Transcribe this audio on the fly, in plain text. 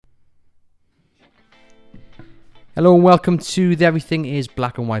Hello and welcome to the Everything is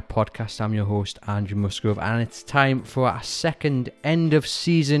Black and White podcast. I'm your host, Andrew Musgrove, and it's time for our second end of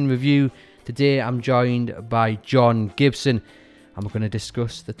season review. Today I'm joined by John Gibson, and we're going to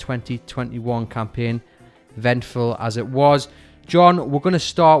discuss the 2021 campaign, eventful as it was. John, we're going to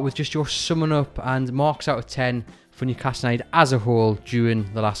start with just your summing up and marks out of 10 for Newcastle United as a whole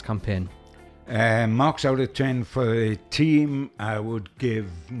during the last campaign. Marks out of 10 for a team, I would give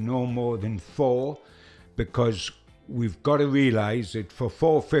no more than 4, because we've got to realise that for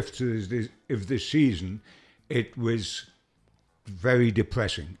 4/5 of the season, it was very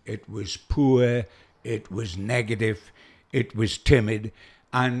depressing. It was poor, it was negative, it was timid,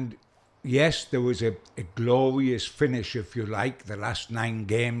 and yes, there was a glorious finish, if you like, the last 9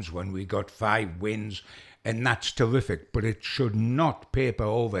 games when we got 5 wins, and that's terrific, but it should not paper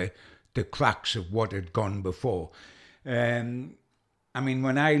over the cracks of what had gone before.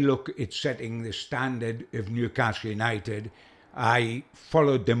 When I look at setting the standard of Newcastle United, I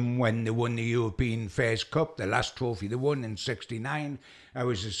followed them when they won the European Fairs Cup, the last trophy they won in '69. I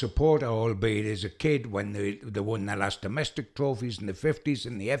was a supporter, albeit as a kid, when they won their last domestic trophies in the 50s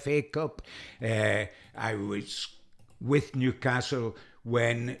in the FA Cup. I was with Newcastle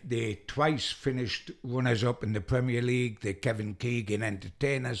when they twice finished runners-up in the Premier League, the Kevin Keegan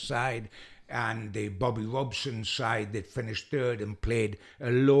entertainers side, and the Bobby Robson side that finished third and played a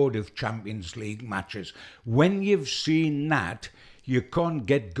load of Champions League matches. When you've seen that, you can't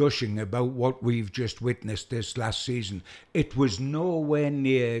get gushing about what we've just witnessed this last season. It was nowhere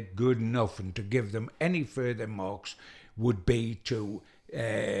near good enough, and to give them any further marks would be to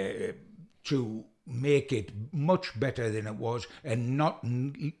make it much better than it was and not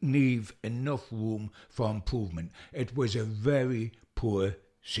leave enough room for improvement. It was a very poor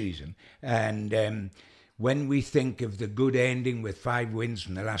season, and when we think of the good ending with 5 wins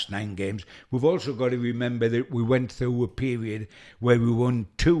from the last 9 games, we've also got to remember that we went through a period where we won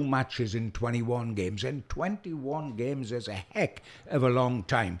 2 matches in 21 games, and 21 games is a heck of a long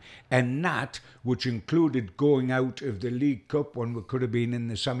time, and that, which included going out of the League Cup when we could have been in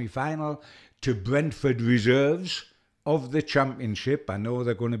the semi-final, to Brentford reserves of the Championship. I know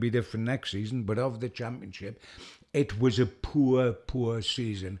they're going to be different next season, but of the Championship, it was a poor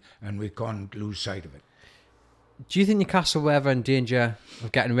season, and we can't lose sight of it. Do you think Newcastle were ever in danger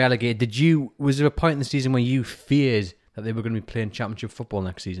of getting relegated? Was there a point in the season where you feared that they were going to be playing Championship football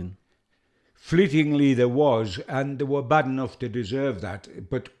next season? Fleetingly there was, and they were bad enough to deserve that.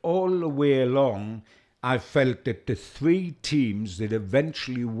 But all the way along, I felt that the 3 teams that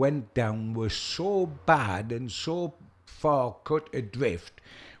eventually went down were so bad and so far cut adrift.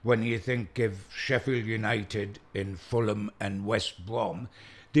 When you think of Sheffield United and Fulham and West Brom,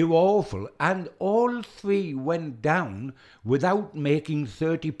 they were awful, and all 3 went down without making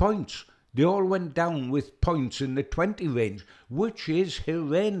 30 points. They all went down with points in the 20 range, which is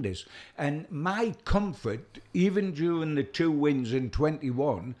horrendous. And my comfort, even during the 2 wins in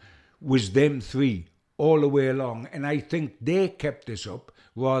 21, was them 3 all the way along. And I think they kept us up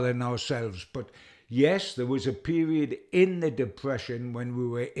rather than ourselves. But yes, there was a period in the Depression when we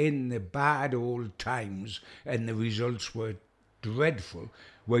were in the bad old times and the results were dreadful,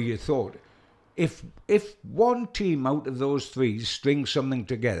 where you thought, if one team out of those 3 strings something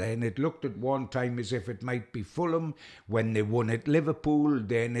together, and it looked at one time as if it might be Fulham when they won at Liverpool,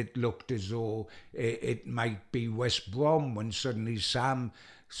 then it looked as though it might be West Brom when suddenly Sam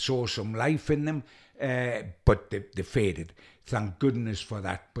saw some life in them, but they faded. Thank goodness for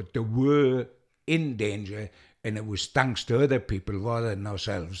that. But they were in danger, and it was thanks to other people rather than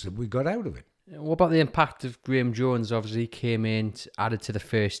ourselves that we got out of it. What about the impact of Graham Jones? Obviously, he came in, added to the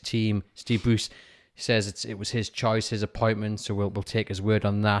first team. Steve Bruce says it was his choice, his appointment, so we'll take his word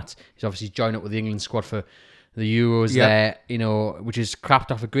on that. He's obviously joined up with the England squad for the Euros there, which has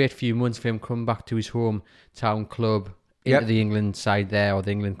crapped off a great few months for him coming back to his hometown club into the England side there, or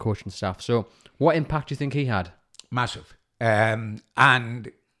the England coaching staff. So what impact do you think he had? Massive.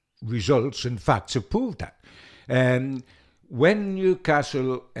 And results and facts have proved that. When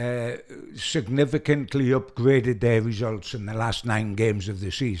Newcastle significantly upgraded their results in the last 9 games of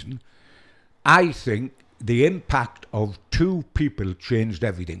the season, I think the impact of 2 people changed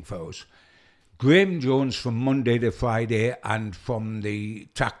everything for us. Graham Jones from Monday to Friday and from the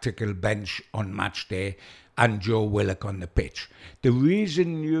tactical bench on match day, and Joe Willock on the pitch. The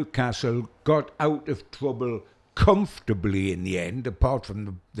reason Newcastle got out of trouble comfortably in the end, apart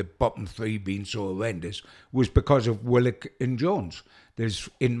from the bottom 3 being so horrendous, was because of Willock and Jones.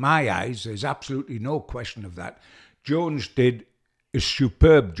 In my eyes, there's absolutely no question of that. Jones did a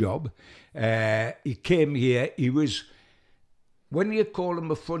superb job. He came here, he was, when you call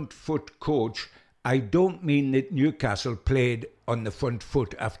him a front foot coach, I don't mean that Newcastle played on the front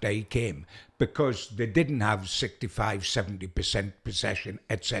foot after he came, because they didn't have 65-70% possession,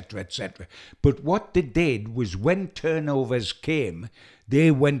 etc., etc. But what they did was, when turnovers came, they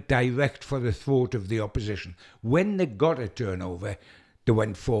went direct for the throat of the opposition. When they got a turnover, they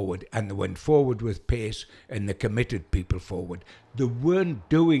went forward, and they went forward with pace, and they committed people forward. They weren't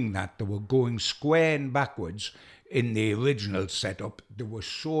doing that. They were going square and backwards. In the original setup, they were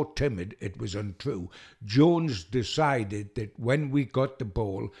so timid, it was untrue. Jones decided that when we got the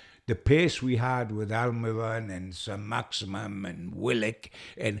ball, the pace we had with Almiron and Sir Maximum and Willock,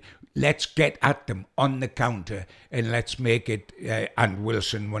 and let's get at them on the counter, and let's make it, and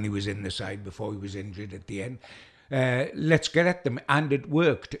Wilson when he was in the side before he was injured at the end. Let's get at them, and it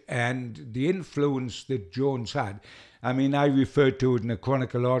worked. And the influence that Jones had, I mean, I referred to it in a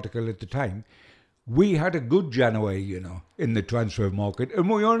Chronicle article at the time. We had a good January, in the transfer market, and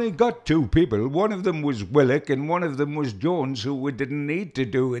we only got two people. One of them was Willock, and one of them was Jones, who we didn't need to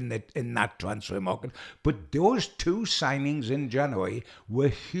do in that transfer market. But those two signings in January were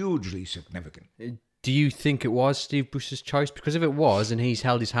hugely significant. Do you think it was Steve Bruce's choice? Because if it was, and he's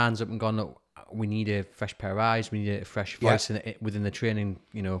held his hands up and gone, look, we need a fresh pair of eyes, we need a fresh voice within the training,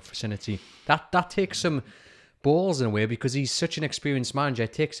 vicinity. That takes some balls in a way, because he's such an experienced manager.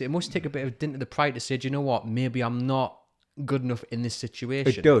 It must take a bit of dint of the pride to say, do you know what, maybe I'm not good enough in this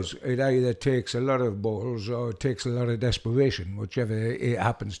situation. It does. It either takes a lot of balls or it takes a lot of desperation, whichever it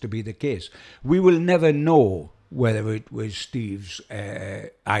happens to be the case. We will never know whether it was Steve's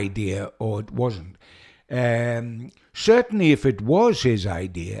idea or it wasn't. Certainly if it was his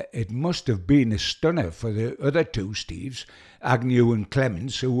idea, it must have been a stunner for the other two Steves, Agnew and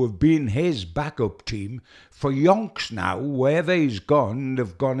Clements, who have been his backup team for yonks now. Wherever he's gone,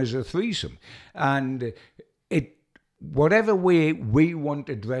 they've gone as a threesome. And whatever way we want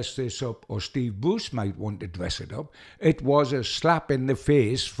to dress this up, or Steve Bruce might want to dress it up, it was a slap in the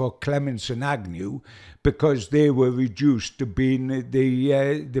face for Clements and Agnew, because they were reduced to being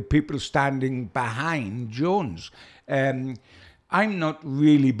the people standing behind Jones. I'm not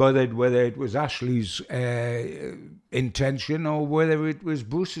really bothered whether it was Ashley's intention or whether it was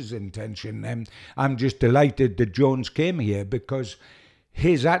Bruce's intention. I'm just delighted that Jones came here, because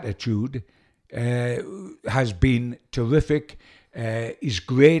his attitude has been terrific. He's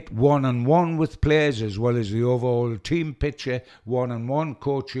great one-on-one with players, as well as the overall team picture, one-on-one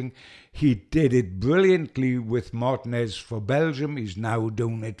coaching. He did it brilliantly with Martinez for Belgium. He's now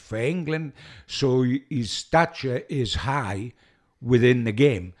doing it for England. So his stature is high within the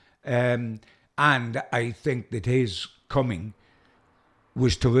game. And I think that his coming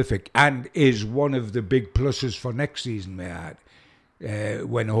was terrific, and is one of the big pluses for next season we had.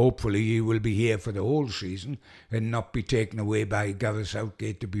 When hopefully he will be here for the whole season and not be taken away by Gareth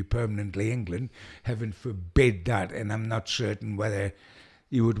Southgate to be permanently England. Heaven forbid that, and I'm not certain whether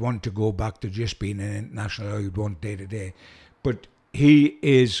he would want to go back to just being an international or he'd want day-to-day. But he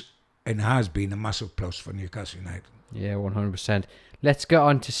is and has been a massive plus for Newcastle United. Yeah, 100%. Let's get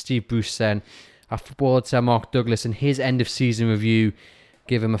on to Steve Bruce then. Our football editor Mark Douglas, in his end-of-season review,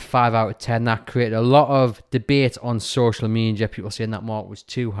 give him a 5 out of 10. That created a lot of debate on social media. People saying that mark was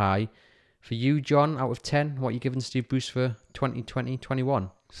too high. For you, John, out of 10, what are you giving Steve Bruce for 2020-21?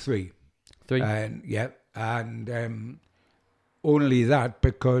 3. 3? And only that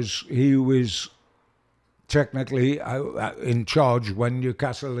because he was technically in charge when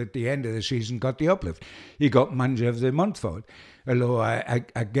Newcastle at the end of the season got the uplift. He got manager of the month for it. Although I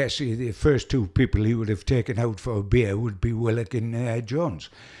guess the first two people he would have taken out for a beer would be Willock and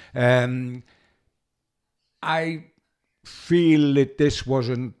Jones. I feel that this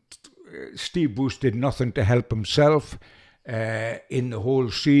wasn't... Steve Bruce did nothing to help himself in the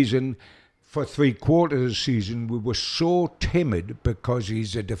whole season. For 3/4 of the season, we were so timid because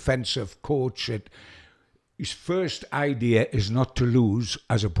he's a defensive coach that his first idea is not to lose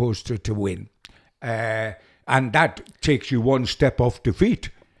as opposed to win. And that takes you one step off defeat,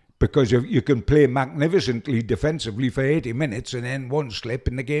 because if you can play magnificently defensively for 80 minutes and then one slip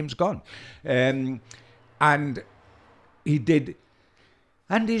and the game's gone. And he did.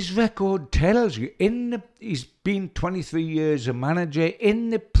 And his record tells you, he's been 23 years a manager in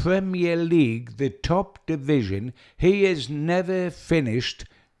the Premier League, the top division. He has never finished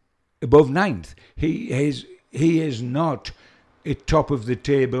above 9th. He is not a top of the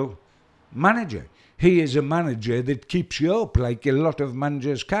table manager. He is a manager that keeps you up like a lot of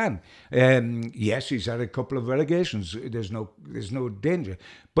managers can. Yes, he's had a couple of relegations. There's no danger.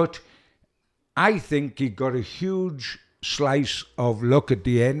 But I think he got a huge slice of luck at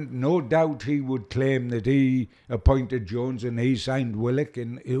the end. No doubt he would claim that he appointed Jones and he signed Willock,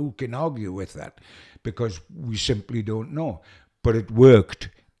 and who can argue with that? Because we simply don't know. But it worked.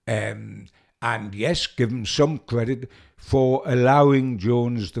 And yes, give him some credit for allowing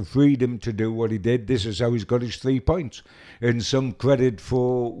Jones the freedom to do what he did. This is how he's got his 3 points. And some credit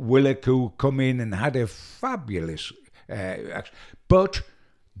for Willock, who come in and had a fabulous action. But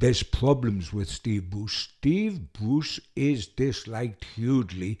there's problems with Steve Bruce. Steve Bruce is disliked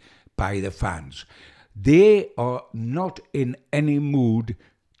hugely by the fans. They are not in any mood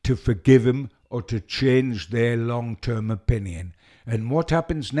to forgive him or to change their long-term opinion. And what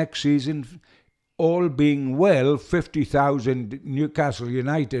happens next season? All being well, 50,000 Newcastle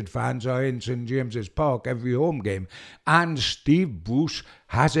United fans are in St James's Park every home game. And Steve Bruce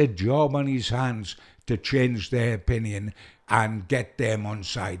has a job on his hands to change their opinion and get them on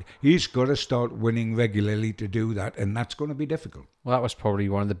side. He's got to start winning regularly to do that, and that's going to be difficult. Well, that was probably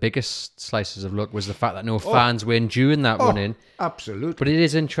one of the biggest slices of luck, was the fact that no fans were enduring that running. Absolutely. But it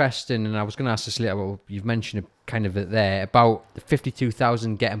is interesting, and I was going to ask this later, well, you've mentioned it kind of there, about the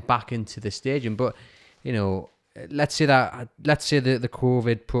 52,000 getting back into the stadium. But, you know, let's say the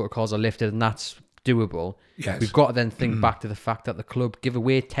COVID protocols are lifted and that's doable. Yes. We've got to then think back to the fact that the club give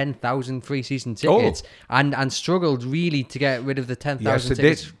away 10,000 free season tickets and struggled really to get rid of the 10,000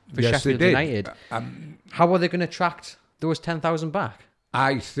 tickets for Sheffield United. How are they going to attract those 10,000 back?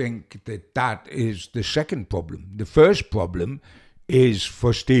 I think that is the second problem. The first problem is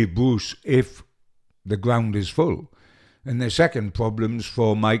for Steve Bruce if the ground is full. And the second problem's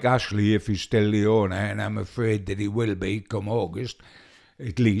for Mike Ashley if he's still the owner, and I'm afraid that he will be come August,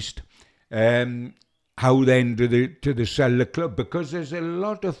 at least. How then do they sell the club? Because there's a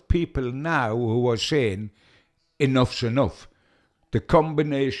lot of people now who are saying enough's enough. The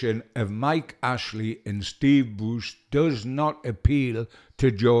combination of Mike Ashley and Steve Bruce does not appeal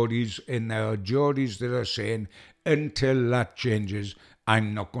to Geordies, and there are Geordies that are saying until that changes,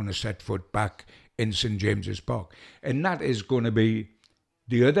 I'm not going to set foot back in St James's Park. And that is going to be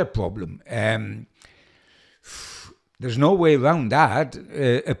the other problem. There's no way around that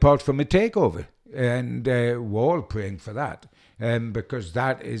apart from a takeover. And we're all praying for that. Because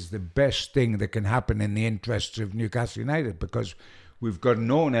that is the best thing that can happen in the interests of Newcastle United. Because we've got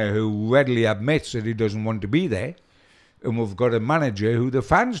an owner who readily admits that he doesn't want to be there. And we've got a manager who the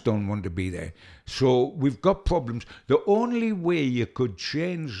fans don't want to be there. So we've got problems. The only way you could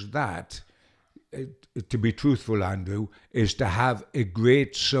change that, to be truthful, Andrew, is to have a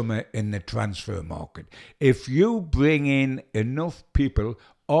great summer in the transfer market. If you bring in enough people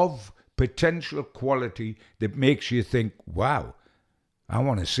of potential quality that makes you think, wow, I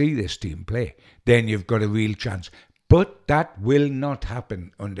want to see this team play, then you've got a real chance. But that will not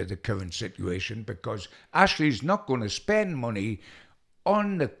happen under the current situation, because Ashley's not going to spend money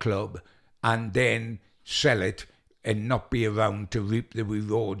on the club and then sell it and not be around to reap the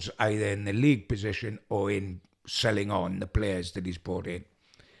rewards either in the league position or in selling on the players that he's brought in.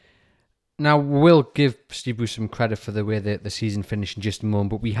 Now, we'll give Steve Bruce some credit for the way that the season finished in just a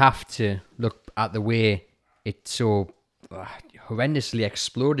moment, but we have to look at the way it so horrendously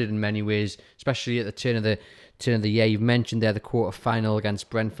exploded in many ways, especially at the turn of the year. You've mentioned there the quarter-final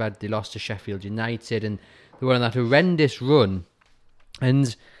against Brentford. They lost to Sheffield United, and they were on that horrendous run,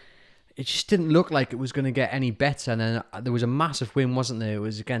 and it just didn't look like it was going to get any better. And then there was a massive win, wasn't there? It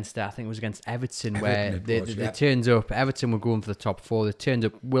was against, I think it was against Everton, where they turned up. Everton were going for the top four. They turned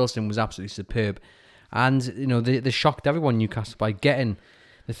up. Wilson was absolutely superb. And, you know, they shocked everyone, Newcastle, by getting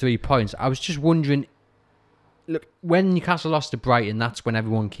the 3 points. I was just wondering, look, when Newcastle lost to Brighton, that's when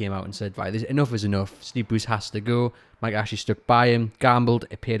everyone came out and said, right, enough is enough. Steve Bruce has to go. Mike Ashley stuck by him, gambled.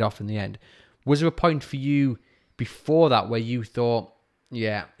 It paid off in the end. Was there a point for you before that where you thought,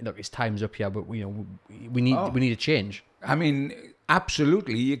 yeah, look, it's time's up here, but we need a change? I mean,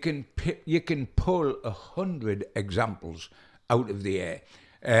 absolutely. You can pull 100 examples out of the air.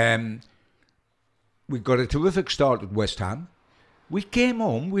 We got a terrific start at West Ham. We came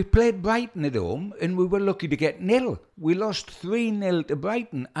home, we played Brighton at home, and we were lucky to get 0. We lost 3-0 to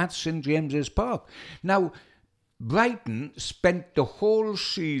Brighton at St James's Park. Now, Brighton spent the whole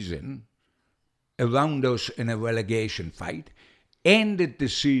season around us in a relegation fight, ended the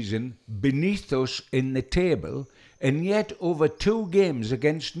season beneath us in the table, and yet over 2 games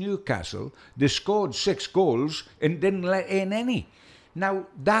against Newcastle, they scored 6 goals and didn't let in any. Now,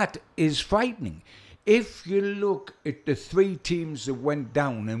 that is frightening. If you look at the 3 teams that went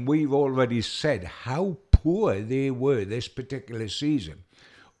down, and we've already said how poor they were this particular season,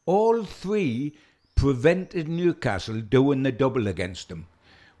 all 3 prevented Newcastle doing the double against them.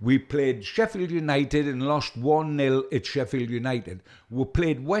 We played Sheffield United and lost 1-0 at Sheffield United. We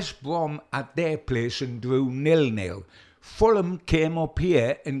played West Brom at their place and drew 0-0. Fulham came up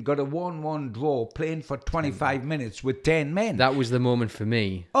here and got a 1-1 draw playing for 25 minutes with 10 men. That was the moment for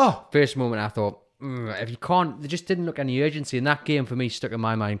me. Oh! First moment I thought, if you can't, there just didn't look any urgency. And that game for me stuck in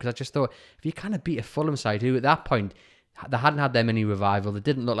my mind because I just thought, if you kind of beat a Fulham side who at that point, they hadn't had them any revival. They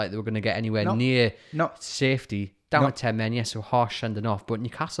didn't look like they were going to get anywhere near safety. Down with 10 men, yes, so harsh sending off. But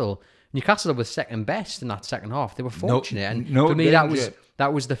Newcastle was second best in that second half. They were fortunate. And for me,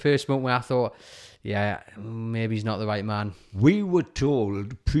 that was the first moment where I thought, yeah, maybe he's not the right man. We were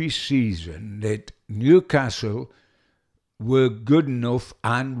told pre-season that Newcastle were good enough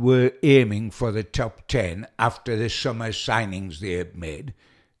and were aiming for the top 10 after the summer signings they had made.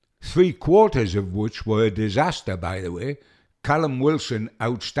 3/4 of which were a disaster, by the way. Callum Wilson,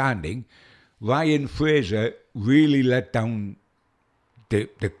 outstanding. Ryan Fraser really let down the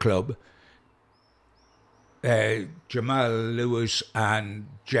club. Jamal Lewis and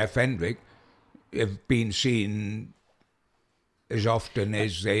Jeff Hendrick have been seen as often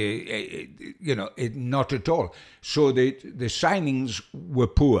as not at all. So the signings were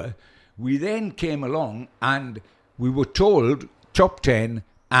poor. We then came along and we were told top 10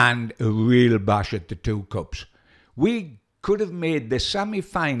 and a real bash at the two cups. We could have made the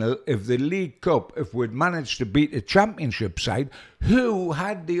semi-final of the League Cup if we'd managed to beat a Championship side who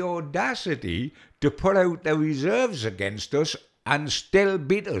had the audacity to put out their reserves against us and still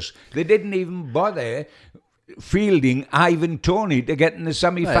beat us. They didn't even bother fielding Ivan Toney to get in the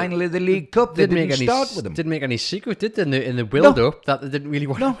semi-final of the League Cup. They didn't start with them. Didn't make any secret, did they, in the build-up that they didn't really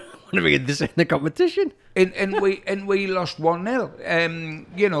want to be in the competition. And we lost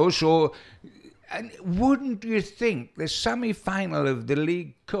 1-0. So... And wouldn't you think the semi-final of the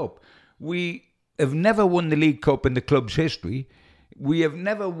League Cup, we have never won the League Cup in the club's history. We have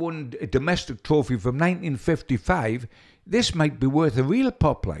never won a domestic trophy from 1955. This might be worth a real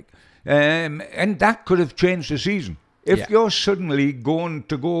pop, and that could have changed the season. If you're suddenly going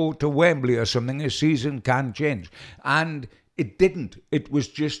to go to Wembley or something, a season can change. And it didn't. It was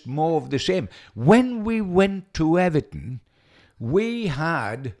just more of the same. When we went to Everton, we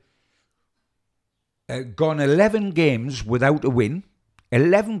had... gone 11 games without a win,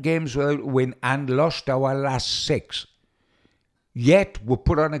 and lost our last 6. Yet we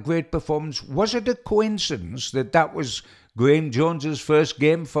put on a great performance. Was it a coincidence that was Graham Jones's first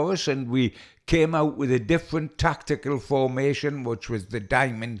game for us and we came out with a different tactical formation, which was the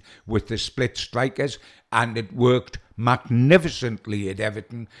diamond with the split strikers, and it worked magnificently at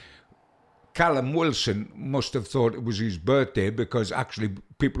Everton? Callum Wilson must have thought it was his birthday because actually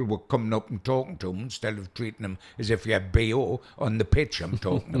people were coming up and talking to him instead of treating him as if he had BO on the pitch I'm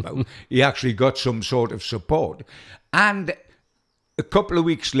talking about. He actually got some sort of support. And a couple of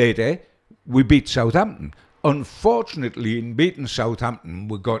weeks later, we beat Southampton. Unfortunately, in beating Southampton,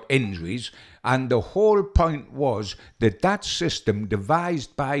 we got injuries. And the whole point was that system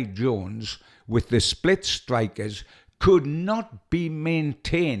devised by Jones with the split strikers could not be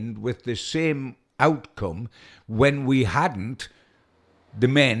maintained with the same outcome when we hadn't the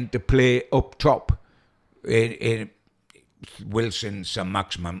men to play up top. Wilson, Sir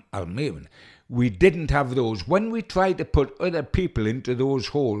Maximum Almiron. We didn't have those. When we tried to put other people into those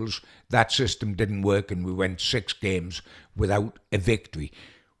holes, that system didn't work and we went 6 games without a victory.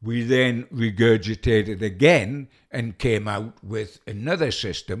 We then regurgitated again and came out with another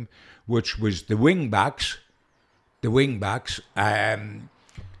system, which was the wing backs, and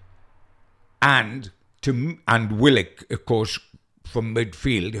Willock, of course, from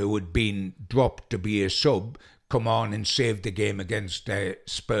midfield, who had been dropped to be a sub, come on and saved the game against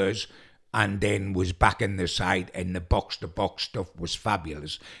Spurs, and then was back in the side, and the box-to-box stuff was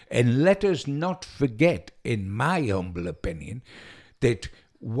fabulous. And let us not forget, in my humble opinion, that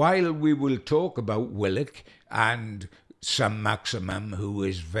while we will talk about Willock and some Maximum, who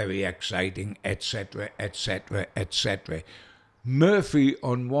is very exciting, etc., etc., etc., Murphy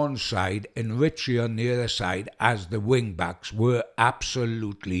on one side and Ritchie on the other side as the wing-backs were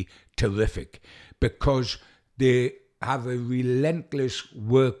absolutely terrific because they have a relentless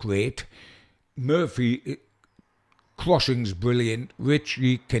work rate. Murphy, crossing's brilliant.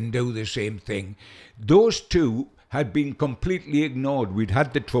 Ritchie can do the same thing. Those two had been completely ignored. We'd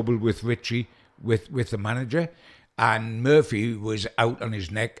had the trouble with Ritchie, with the manager, and Murphy was out on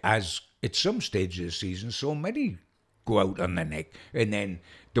his neck, as at some stage of the season, so many go out on their neck, and then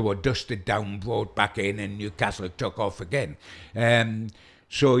they were dusted down, brought back in, and Newcastle took off again.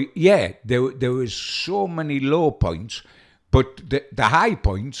 So yeah, there was so many low points, but the high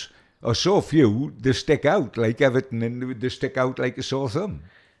points are so few, they stick out like Everton, and they stick out like a sore thumb.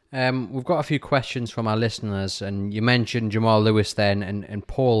 We've got a few questions from our listeners, and you mentioned Jamal Lewis then, and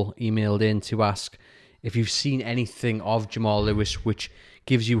Paul emailed in to ask if you've seen anything of Jamal Lewis which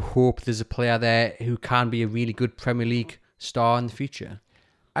gives you hope there's a player there who can be a really good Premier League star in the future.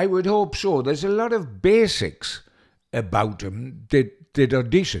 I would hope so. There's a lot of basics about him that are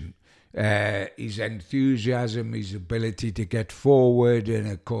decent. His enthusiasm, his ability to get forward, and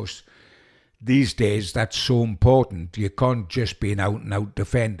of course, these days that's so important. You can't just be an out-and-out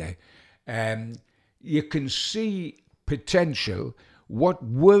defender. You can see potential. What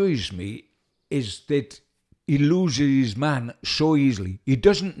worries me is that he loses his man so easily. He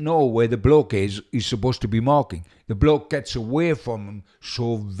doesn't know where the bloke is he's supposed to be marking. The bloke gets away from him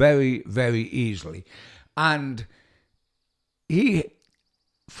so very, very easily. And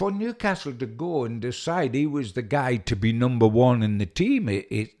for Newcastle to go and decide he was the guy to be number one in the team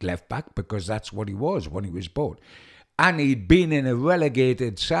at left back, because that's what he was when he was bought. And he'd been in a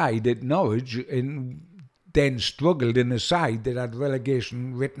relegated side at Norwich and then struggled in a side that had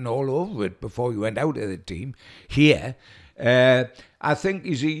relegation written all over it before he went out of the team. Here, I think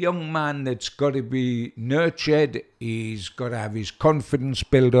he's a young man that's got to be nurtured. He's got to have his confidence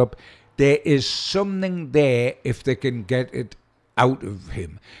built up. There is something there if they can get it out of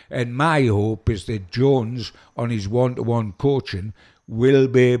him. And my hope is that Jones, on his one-to-one coaching, will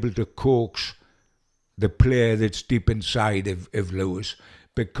be able to coax the player that's deep inside of Lewis,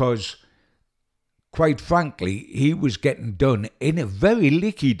 because quite frankly, he was getting done in a very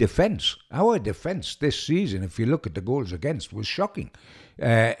leaky defence. Our defence this season, if you look at the goals against, was shocking.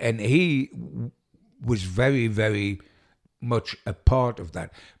 And he was very, very much a part of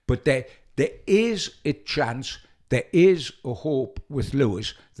that. But there is a chance, there is a hope with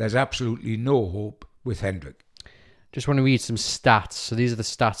Lewis. There's absolutely no hope with Hendrick. Just want to read some stats. So these are the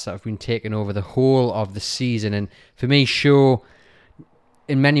stats that have been taken over the whole of the season. And for me, show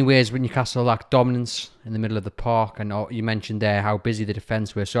in many ways when Newcastle lacked dominance in the middle of the park, and you mentioned there how busy the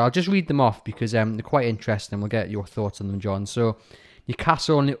defence were. So I'll just read them off because they're quite interesting. We'll get your thoughts on them, John. So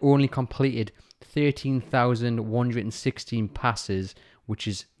Newcastle only completed 13,116 passes, which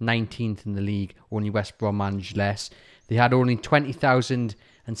is 19th in the league. Only West Brom managed less. They had only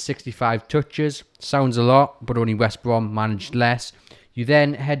 20,065 touches. Sounds a lot, but only West Brom managed less. You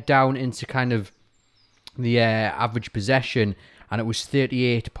then head down into kind of the average possession, and it was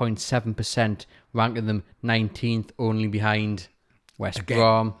 38.7%, ranking them 19th, only behind West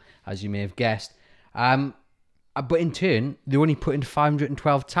Brom, as you may have guessed. But in turn, they only put in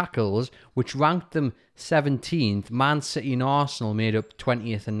 512 tackles, which ranked them 17th. Man City and Arsenal made up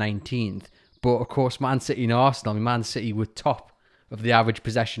 20th and 19th. But of course, Man City and Arsenal, Man City were top of the average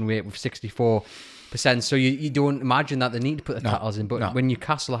possession rate with 64%. So you don't imagine that they need to put the tackles in. But when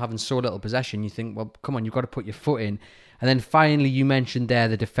Newcastle are having so little possession, you think, well, come on, you've got to put your foot in. And then finally, you mentioned there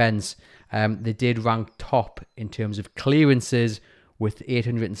the defence. They did rank top in terms of clearances, with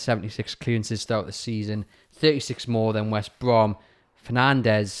 876 clearances throughout the season, 36 more than West Brom.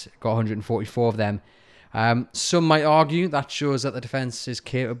 Fernandes got 144 of them. Some might argue that shows that the defence is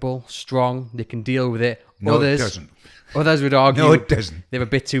capable, strong, they can deal with it. No, it doesn't. Others would argue no, it doesn't. They're a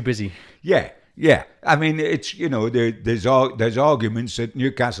bit too busy. Yeah. I mean, it's, there's arguments that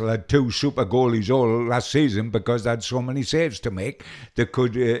Newcastle had two super goalies all last season because they had so many saves to make. They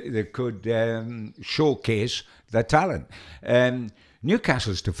could showcase their talent.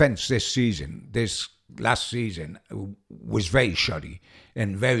 Newcastle's defence this last season, was very shoddy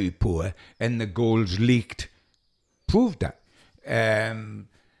and very poor, and the goals leaked proved that.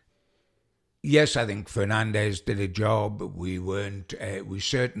 Yes, I think Fernandes did a job. We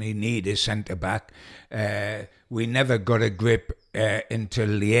certainly need a centre-back. We never got a grip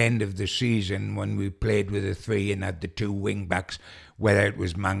until the end of the season when we played with a three and had the two wing-backs, whether it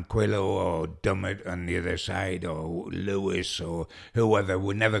was Manquillo or Dummett on the other side or Lewis or whoever.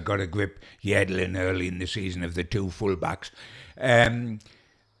 We never got a grip, Yedlin early in the season, of the two full-backs.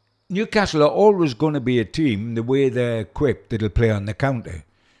 Newcastle are always going to be a team, the way they're equipped, that'll play on the counter.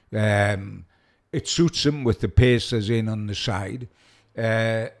 It suits them with the pace that's in on the side.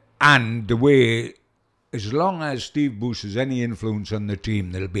 And the way, as long as Steve Bruce has any influence on the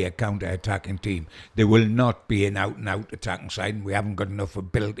team, there'll be a counter-attacking team. They will not be an out-and-out attacking side, and we haven't got enough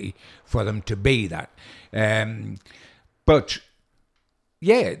ability for them to be that. But,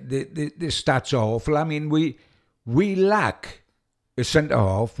 yeah, the stats are awful. I mean, we lack a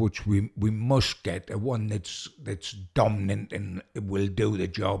centre-half, which we must get, one that's dominant and will do the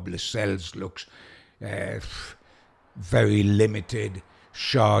job. Lascelles looks very limited.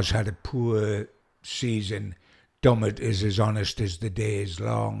 Shaw's had a poor season. Dummett is as honest as the day is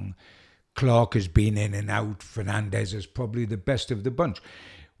long. Clark has been in and out. Fernandes is probably the best of the bunch.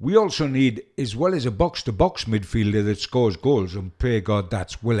 We also need, as well as a box-to-box midfielder that scores goals, and pray God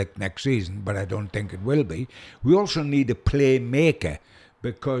that's Willock next season, but I don't think it will be, we also need a playmaker,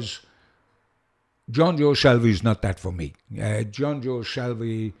 because John Joe Shelvey's not that for me. John Joe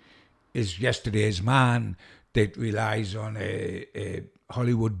Shelvey is yesterday's man that relies on a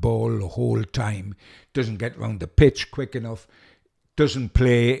Hollywood ball the whole time, doesn't get round the pitch quick enough, doesn't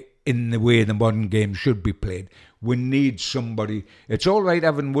play in the way the modern game should be played. We need somebody. It's all right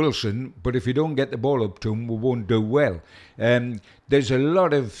having Wilson, but if you don't get the ball up to him, we won't do well. There's a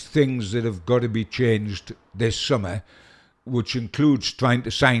lot of things that have got to be changed this summer, which includes trying to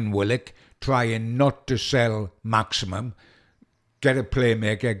sign Willock, trying not to sell Maximum, get a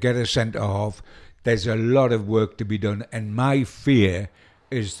playmaker, get a centre-half. There's a lot of work to be done, and my fear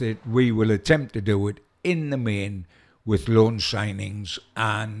is that we will attempt to do it in the main with loan signings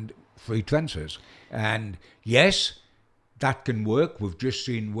and free transfers. And yes, that can work. We've just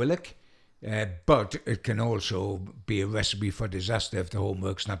seen Willock, but it can also be a recipe for disaster if the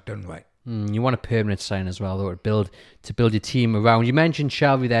homework's not done right. You want a permanent sign as well, though, to build your team around. You mentioned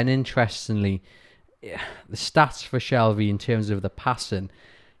Shelvey then. Interestingly, the stats for Shelvey in terms of the passing,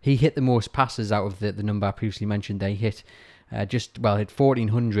 he hit the most passes out of the number I previously mentioned. They hit hit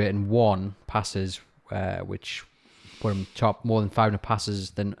 1,401 passes, which put him top, more than 500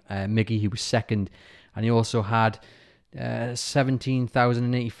 passes than Miggy, who was second, and he also had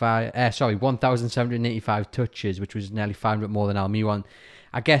 1,785 touches, which was nearly 500 more than Almiron.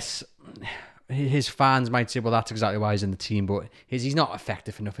 I guess his fans might say, well, that's exactly why he's in the team, but he's not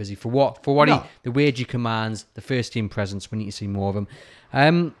effective enough, is he? For what no. The wage he commands, the first team presence, we need to see more of him.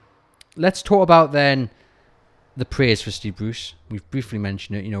 Let's talk about then the praise for Steve Bruce. We've briefly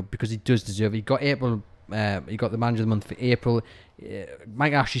mentioned it, because he does deserve it. He got April. He got the manager of the month for April.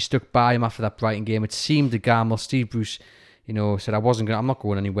 Mike Ashley stuck by him after that Brighton game. It seemed a gamble. Steve Bruce, said I'm not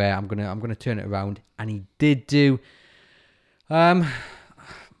going anywhere. I'm gonna turn it around, and he did do. Yeah,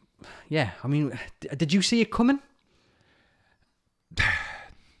 I mean, did you see it coming?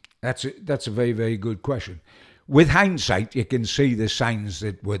 That's a very, very good question. With hindsight, you can see the signs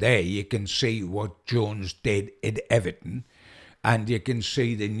that were there. You can see what Jones did at Everton. And you can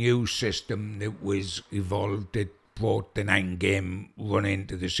see the new system that was evolved that brought the 9-game run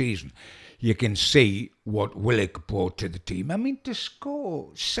into the season. You can see what Willock brought to the team. I mean, to score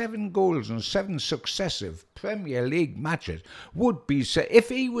 7 goals in 7 successive Premier League matches would be... If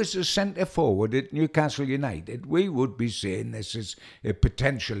he was a centre-forward at Newcastle United, we would be saying this is a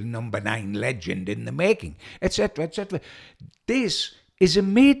potential number 9 legend in the making, etc., etc. This is a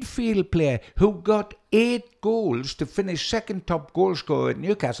midfield player who got 8 goals to finish second top goal scorer at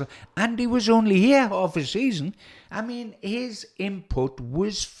Newcastle, and he was only here half a season. I mean, his input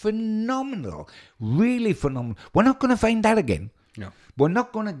was phenomenal, really phenomenal. We're not going to find that again. No. We're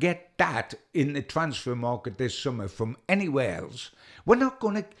not going to get that in the transfer market this summer from anywhere else. We're not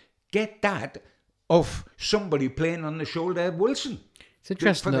going to get that of somebody playing on the shoulder of Wilson. It's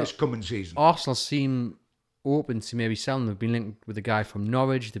interesting for this coming season. Arsenal seem open to maybe selling. They've been linked with a guy from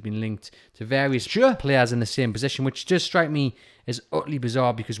Norwich. They've been linked to various players in the same position, which does strike me as utterly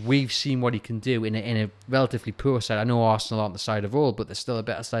bizarre because we've seen what he can do in a relatively poor side. I know Arsenal aren't the side of old, but they're still a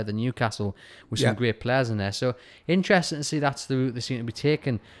better side than Newcastle with some great players in there. So interesting to see that's the route they seem to be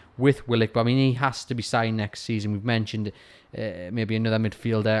taking with Willock. But I mean, he has to be signed next season. We've mentioned maybe another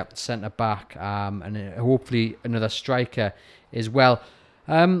midfielder, centre back, and hopefully another striker as well.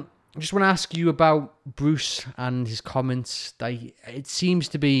 I just want to ask you about Bruce and his comments. It seems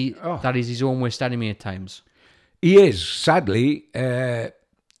to be that he's his own worst enemy at times. He is, sadly. I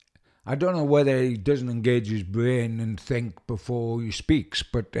don't know whether he doesn't engage his brain and think before he speaks,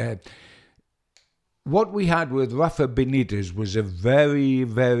 but what we had with Rafa Benitez was a very,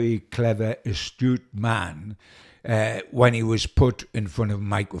 very clever, astute man when he was put in front of a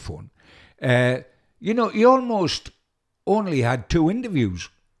microphone. He almost only had 2 interviews.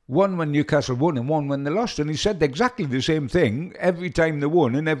 One when Newcastle won and one when they lost. And he said exactly the same thing every time they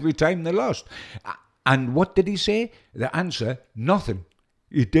won and every time they lost. And what did he say? The answer, nothing.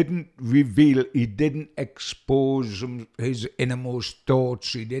 He didn't reveal, he didn't expose his innermost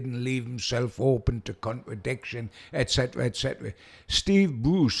thoughts. He didn't leave himself open to contradiction, etc., etc. Steve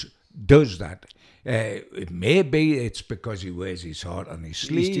Bruce does that. Maybe it's because he wears his heart on his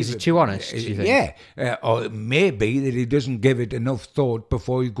sleeve. Is he too honest, do you think? Yeah. Or it may be that he doesn't give it enough thought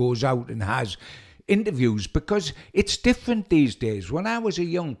before he goes out and has interviews, because it's different these days. When I was a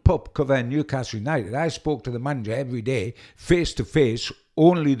young pup covering Newcastle United, I spoke to the manager every day, face to face,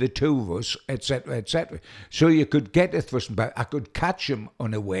 only the two of us, etc., etc. So you could get a thrust back. I could catch him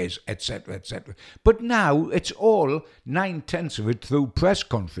unawares, etc., etc. But now it's all 9/10 of it through press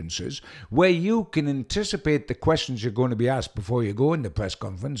conferences where you can anticipate the questions you're going to be asked before you go in the press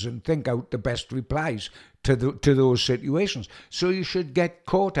conference and think out the best replies to those situations. So you should get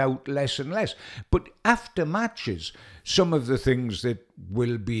caught out less and less. But after matches, some of the things that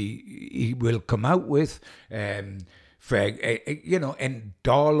he will come out with, and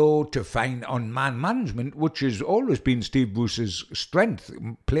Darlow to find on man management, which has always been Steve Bruce's strength.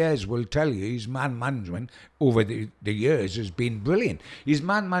 Players will tell you his man management over the years has been brilliant. His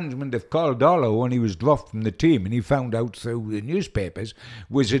man management of Carl Darlow when he was dropped from the team and he found out through the newspapers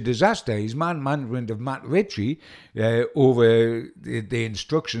was a disaster. His man management of Matt Ritchie over the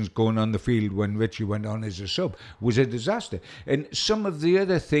instructions going on the field when Ritchie went on as a sub was a disaster. And some of the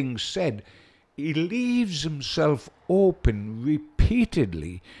other things said, he leaves himself open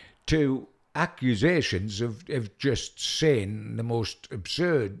repeatedly to accusations of just saying the most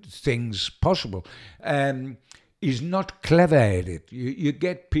absurd things possible. He's not clever at it. You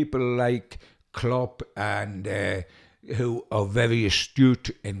get people like Klopp and who are very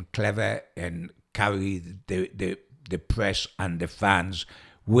astute and clever and carry the press and the fans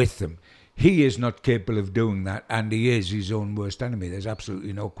with them. He is not capable of doing that, and he is his own worst enemy. There's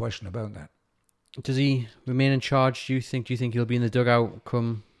absolutely no question about that. Does he remain in charge, do you think? Do you think he'll be in the dugout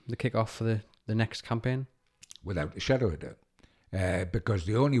come the kick-off for the next campaign? Without a shadow of doubt. Because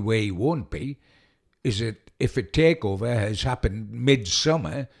the only way he won't be is that if a takeover has happened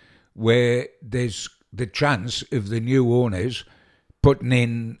mid-summer where there's the chance of the new owners putting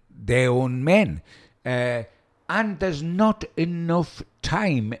in their own men. And there's not enough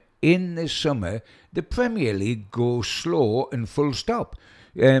time in the summer. The Premier League goes slow and full stop.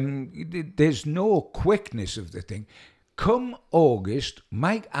 There's no quickness of the thing. Come August,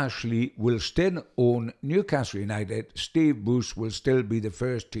 Mike Ashley will still own Newcastle United. Steve Bruce will still be the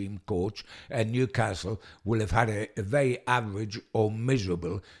first team coach, and Newcastle will have had a very average or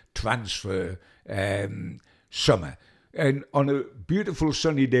miserable transfer summer. And on a beautiful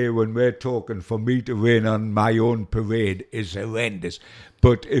sunny day when we're talking, for me to rain on my own parade is horrendous.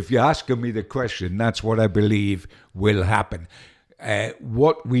 But if you're asking me the question, that's what I believe will happen.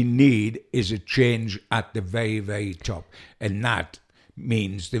 What we need is a change at the very, very top. And that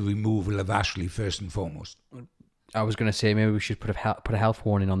means the removal of Ashley first and foremost. I was going to say maybe we should put a health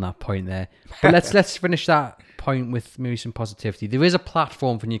warning on that point there. But let's finish that point with maybe some positivity. There is a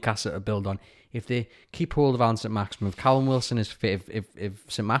platform for Newcastle to build on. If they keep hold of Alan St. Maximin, if Callum Wilson is fit, if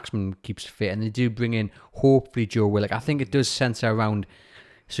St. Maximin keeps fit, and they do bring in hopefully Joe Willock, I think it does centre around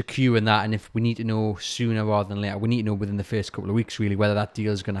securing that. And if we need to know sooner rather than later, we need to know within the first couple of weeks really whether that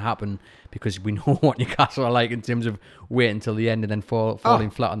deal is going to happen, because we know what Newcastle are like in terms of waiting until the end and then falling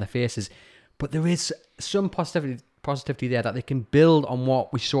flat on their faces. But there is some positivity there that they can build on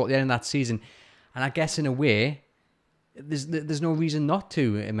what we saw at the end of that season. And I guess in a way, there's no reason not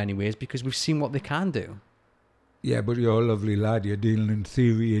to in many ways, because we've seen what they can do. Yeah, but you're a lovely lad. You're dealing in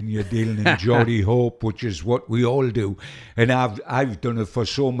theory and you're dealing in Geordie Hope, which is what we all do. And I've done it for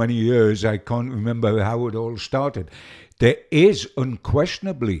so many years, I can't remember how it all started. There is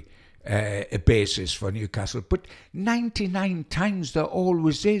unquestionably a basis for Newcastle, but 99 times there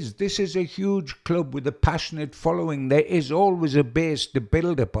always is. This is a huge club with a passionate following. There is always a base to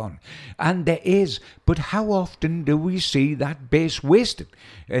build upon, and there is, but how often do we see that base wasted?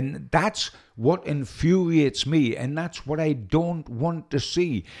 And that's what infuriates me, and that's what I don't want to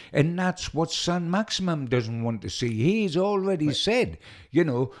see, and that's what St. Maximin doesn't want to see. He's already said,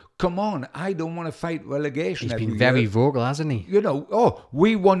 come on, I don't want to fight relegation. He's been very vocal, hasn't he?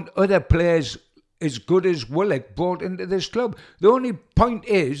 We want other players as good as Willock brought into this club. The only point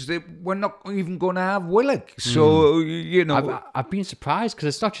is that we're not even going to have Willock. So, I've been surprised, because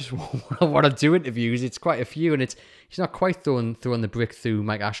it's not just what I do interviews, it's quite a few, and he's not quite throwing the brick through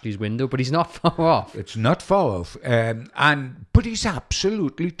Mike Ashley's window, but he's not far off. It's not far off. But he's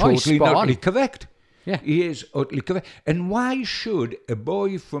absolutely, totally, utterly correct. Yeah. He is utterly correct. And why should a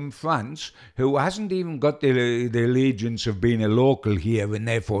boy from France, who hasn't even got the allegiance of being a local here and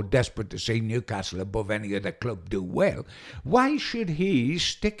therefore desperate to see Newcastle above any other club do well, why should he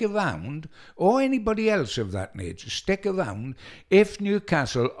stick around, or anybody else of that nature, stick around if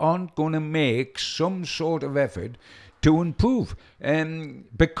Newcastle aren't going to make some sort of effort to improve?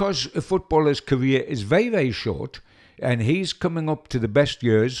 Because a footballer's career is very, very short, and he's coming up to the best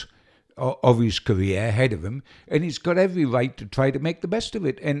years of his career ahead of him, and he's got every right to try to make the best of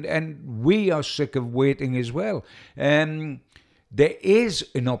it, and we are sick of waiting as well. there is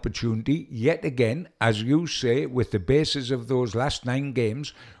an opportunity, yet again, as you say, with the basis of those last 9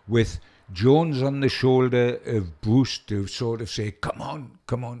 games, with Jones on the shoulder of Bruce to sort of say, come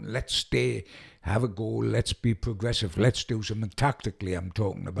on, let's stay, have a goal, let's be progressive, let's do something tactically, I'm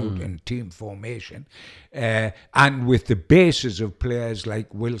talking about, in team formation. And with the basis of players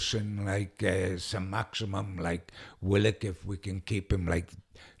like Wilson, like St. Maximum, like Willock, if we can keep him, like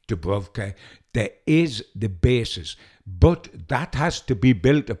Dubrovka, there is the basis. But that has to be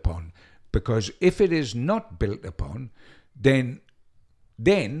built upon, because if it is not built upon, then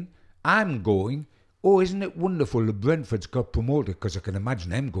I'm going, oh, isn't it wonderful that Brentford's got promoted, because I can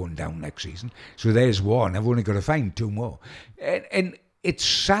imagine them going down next season. So there's one. I've only got to find 2 more. And it's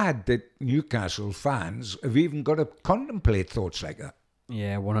sad that Newcastle fans have even got to contemplate thoughts like that.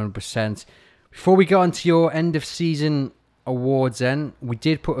 Yeah, 100%. Before we go on to your end of season awards then, we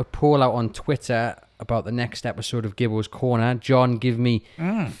did put a poll out on Twitter about the next episode of Gibbo's Corner. John gave me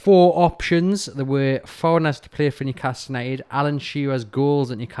 4 options. There were foreigners to play for Newcastle United, Alan Shearer's goals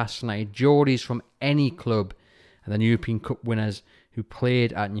at Newcastle United, Geordies from any club, and then European Cup winners who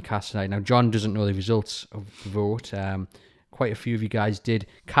played at Newcastle United. Now, John doesn't know the results of the vote. Quite a few of you guys did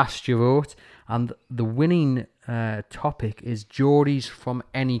cast your vote, and the winning topic is Geordies from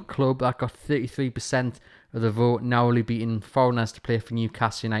any club. That got 33% of the vote, narrowly beating foreigners to play for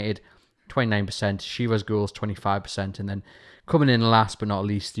Newcastle United, 29%, Shearer's goals 25%, and then coming in last but not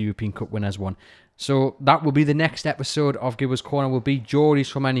least, the European Cup winners won. So that will be the next episode of Gibbo's Corner, will be Geordies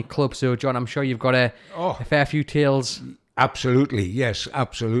from any club. So John, I'm sure you've got a fair few tales. Absolutely, yes,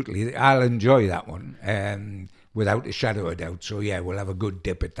 absolutely. I'll enjoy that one, without a shadow of doubt. So yeah, we'll have a good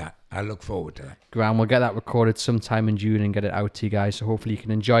dip at that. I look forward to that. Graham, we'll get that recorded sometime in June and get it out to you guys. So hopefully you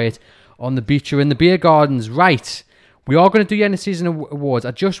can enjoy it on the beach or in the beer gardens. Right. We are going to do the end of season awards. I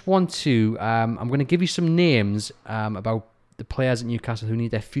just want to, I'm going to give you some names about the players at Newcastle who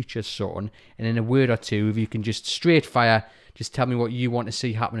need their futures sorted. And in a word or two, if you can just straight fire, just tell me what you want to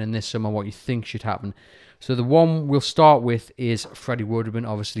see happen in this summer, what you think should happen. So the one we'll start with is Freddie Woodman.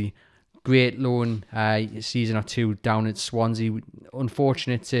 Obviously, great loan season or 2 down at Swansea.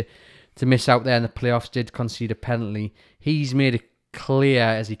 Unfortunate to miss out there in the playoffs, did concede a penalty. He's made it clear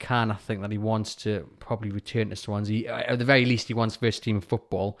as he can, I think, that he wants to probably return to Swansea. At the very least, he wants first team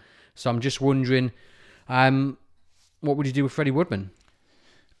football. So I'm just wondering, what would you do with Freddie Woodman?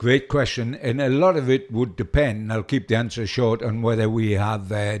 Great question, and a lot of it would depend, I'll keep the answer short, on whether we have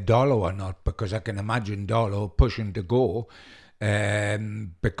Darlow or not, because I can imagine Darlow pushing to go,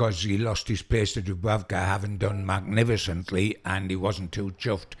 because he lost his place to Dubravka, having done magnificently, and he wasn't too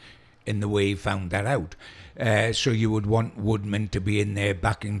chuffed in the way he found that out. So you would want Woodman to be in there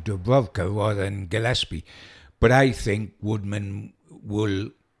backing Dubravka rather than Gillespie. But I think Woodman will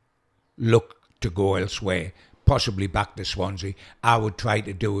look to go elsewhere, possibly back to Swansea. I would try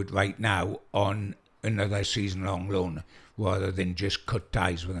to do it right now on another season-long loan rather than just cut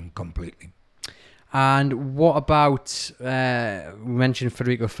ties with him completely. And what about, we mentioned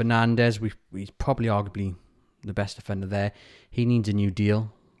Federico Fernandez. He's probably arguably the best defender there. He needs a new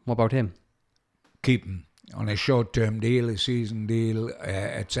deal. What about him? Keep him on a short-term deal, a season deal,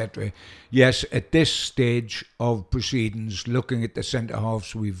 etc. Yes, at this stage of proceedings, looking at the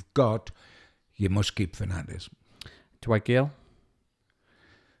centre-halves we've got, you must keep Fernandez. Dwight Gale?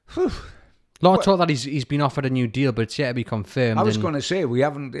 A lot of talk that he's been offered a new deal, but it's yet to be confirmed. I was going to say, we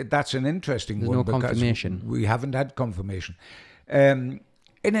haven't. That's an interesting one. There's no confirmation. We haven't had confirmation. In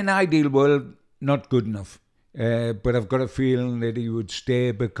an ideal world, not good enough. But I've got a feeling that he would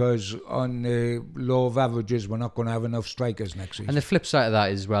stay because on the law of averages, we're not going to have enough strikers next season. And the flip side of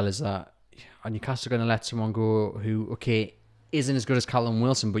that as well is that Newcastle are going to let someone go who, okay, isn't as good as Callum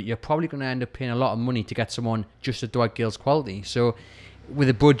Wilson, but you're probably going to end up paying a lot of money to get someone just at Dwight Gale's quality. So with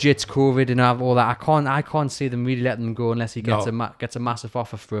the budgets, COVID and all that, I can't see them really letting them go unless he gets a massive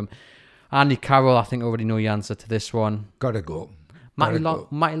offer for him. Andy Carroll, I think, already know the answer to this one. Gotta go. Matty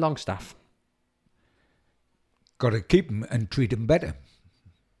Longstaff. Got to keep him and treat him better.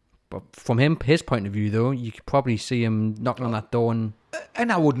 But from his point of view, though, you could probably see him knocking on that door.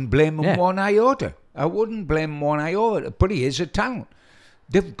 And I wouldn't blame him one iota. I wouldn't blame him one iota. But he is a talent.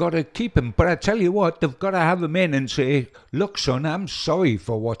 They've got to keep him. But I tell you what, they've got to have him in and say, look, son, I'm sorry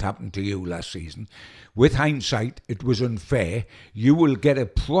for what happened to you last season. With hindsight, it was unfair. You will get a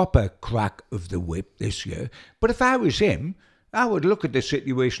proper crack of the whip this year. But if I was him, I would look at the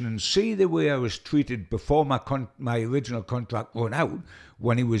situation and see the way I was treated before my original contract ran out,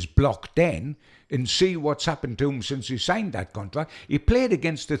 when he was blocked then, and see what's happened to him since he signed that contract. He played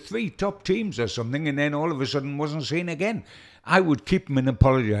against the 3 top teams or something, and then all of a sudden wasn't seen again. I would keep him and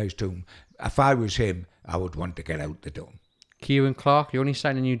apologise to him. If I was him, I would want to get out the door. Kieran Clark, he only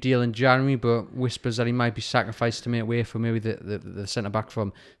signed a new deal in January, but whispers that he might be sacrificed to make way for maybe the centre-back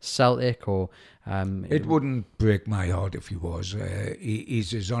from Celtic. Or It wouldn't break my heart if he was.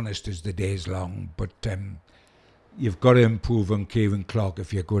 He's as honest as the day's long, but you've got to improve on Kieran Clark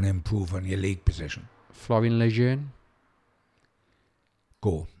if you're going to improve on your league position. Florian Lejeune.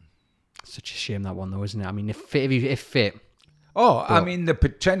 Go. Such a shame, that one, though, isn't it? I mean, if fit. I mean, the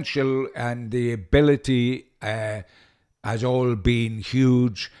potential and the ability has all been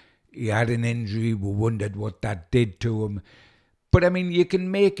huge. He had an injury. We wondered what that did to him. But, I mean, you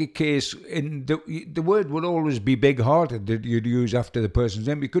can make a case, in the word would always be big-hearted that you'd use after the person's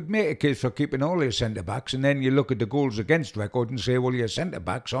name. You could make a case for keeping all your centre-backs, and then you look at the goals against record and say, well, your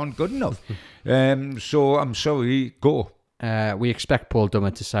centre-backs aren't good enough. So, I'm sorry, go. We expect Paul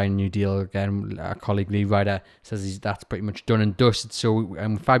Dummer to sign a new deal again. Our colleague Lee Ryder says that's pretty much done and dusted. So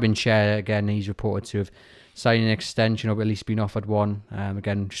Fabian Schär, again, he's reported to have signed an extension, or at least been offered one.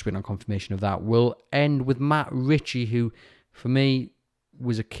 Again, just waiting on confirmation of that. We'll end with Matt Ritchie, who, for me,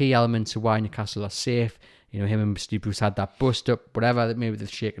 was a key element to why Newcastle are safe. You know, him and Steve Bruce had that bust up, whatever. Maybe they've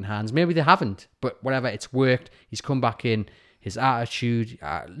shaken hands, maybe they haven't, but whatever, it's worked. He's come back in. His attitude,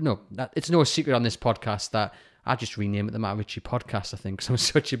 it's no secret on this podcast that I just rename it the Matt Ritchie podcast, I think, because I'm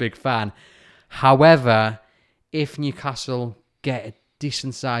such a big fan. However, if Newcastle get a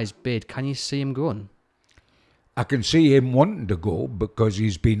decent-sized bid, can you see him going? I can see him wanting to go because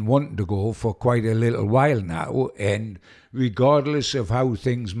he's been wanting to go for quite a little while now, and regardless of how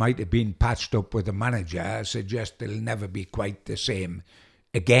things might have been patched up with the manager, I suggest they'll never be quite the same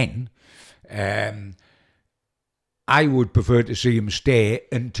again. I would prefer to see him stay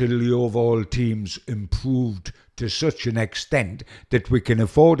until the overall team's improved to such an extent that we can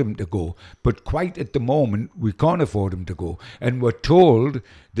afford him to go. But quite at the moment, we can't afford him to go. And we're told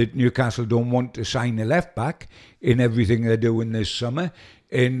that Newcastle don't want to sign a left-back in everything they're doing this summer.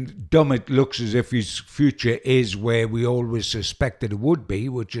 And Dummett looks as if his future is where we always suspected it would be,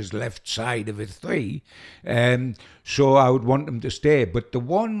 which is left side of a 3. So I would want him to stay. But the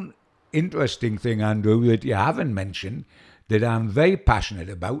one interesting thing, Andrew, that you haven't mentioned, that I'm very passionate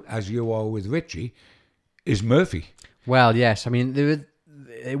about, as you are with Ritchie, is Murphy. Well, yes. I mean,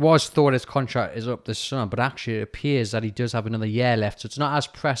 it was thought his contract is up this summer, but actually it appears that he does have another year left, so it's not as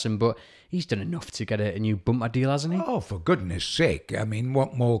pressing, but he's done enough to get a new bumper deal, hasn't he? Oh, for goodness sake. I mean,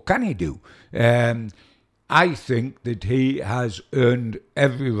 what more can he do? I think that he has earned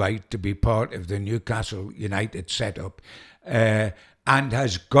every right to be part of the Newcastle United setup, and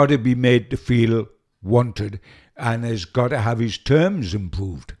has got to be made to feel wanted, and has got to have his terms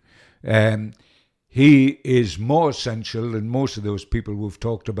improved. He is more essential than most of those people we've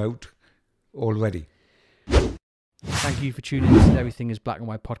talked about already. Thank you for tuning in to Everything is Black and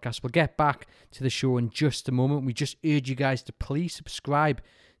White podcast. We'll get back to the show in just a moment. We just urge you guys to please subscribe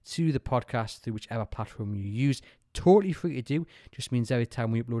to the podcast through whichever platform you use. Totally free to do. Just means every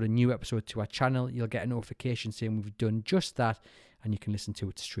time we upload a new episode to our channel, you'll get a notification saying we've done just that, and you can listen to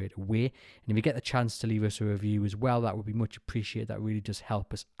it straight away. And if you get the chance to leave us a review as well, that would be much appreciated. That really does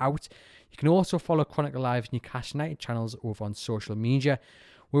help us out. You can also follow Chronicle Live's Newcastle United channels over on social media.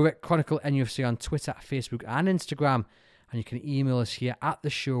 We're at Chronicle NUFC on Twitter, Facebook and Instagram. And you can email us here at the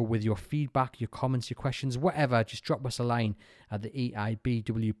show with your feedback, your comments, your questions, whatever. Just drop us a line at the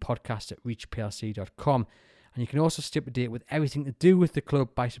EIBWpodcast@reachplc.com. And you can also stay up to date with everything to do with the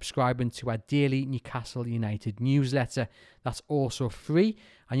club by subscribing to our daily Newcastle United newsletter. That's also free,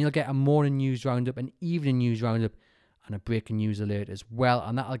 and you'll get a morning news roundup, an evening news roundup, and a breaking news alert as well,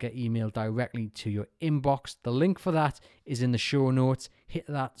 and that'll get emailed directly to your inbox. The link for that is in the show notes. Hit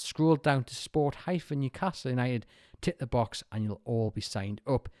that, scroll down to Sport-Newcastle United, tick the box, and you'll all be signed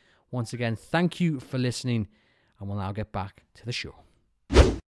up. Once again, thank you for listening, and we'll now get back to the show.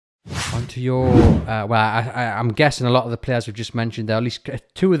 On to your, I'm guessing a lot of the players we've just mentioned there, at least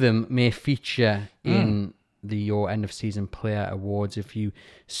 2 of them may feature in your end of season player awards. If you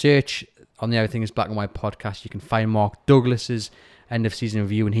search on the Everything is Black and White podcast, you can find Mark Douglas's end of season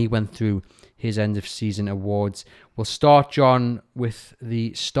review, and he went through his end of season awards. We'll start, John, with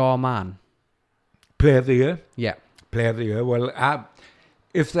the star man. Player of the year? Yeah. Player of the year. Well,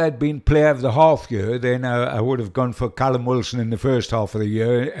 if there'd been player of the half year, then I would have gone for Callum Wilson in the first half of the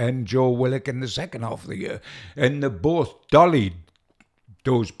year and Joe Willock in the second half of the year. And they both dollied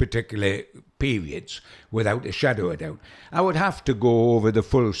those particular periods, without a shadow of doubt. I would have to go over the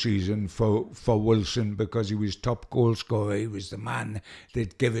full season for Wilson, because he was top goal scorer. He was the man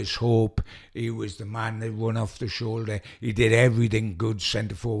that gave us hope. He was the man that won off the shoulder. He did everything good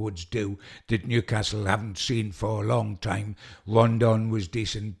centre forwards do that Newcastle haven't seen for a long time. Rondon was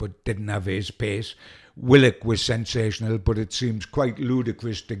decent but didn't have his pace. Willock was sensational, but it seems quite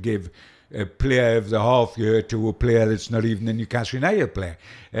ludicrous to give a player of the half year to a player that's not even a Newcastle United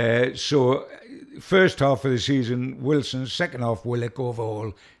player. So first half of the season, Wilson. Second half, Willock.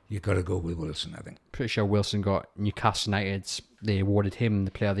 Overall, you've got to go with Wilson, I think. Pretty sure Wilson got Newcastle United's. They awarded him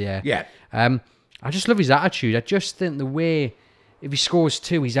the Player of the Year. Yeah. I just love his attitude. I just think the way, if he scores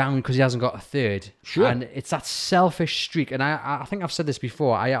 2, he's down because he hasn't got a third. Sure. And it's that selfish streak. And I think I've said this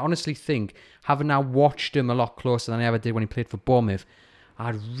before. I honestly think, having now watched him a lot closer than I ever did when he played for Bournemouth,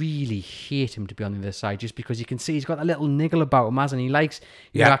 I'd really hate him to be on the other side, just because you can see he's got a little niggle about him, hasn't he? He likes,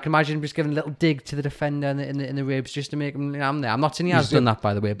 you know, I can imagine him just giving a little dig to the defender in the ribs just to make him, I'm there. I'm not saying he has done that,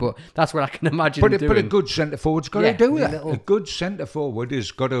 by the way, but that's what I can imagine him doing. But a good centre forward's got to do that. A good centre forward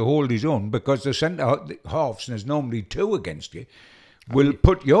has got to hold his own, because the centre halves, and there's normally 2 against you, will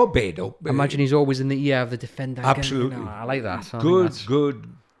put your bait up. Imagine he's always in the ear of the defender. Absolutely. You know, I like that.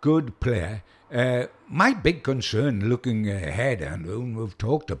 Good player. My big concern looking ahead, Andrew, and we've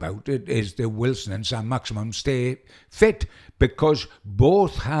talked about it, is that Wilson and Sam Maximum stay fit, because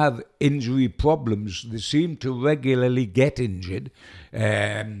both have injury problems. They seem to regularly get injured,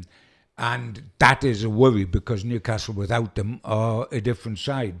 and that is a worry, because Newcastle without them are a different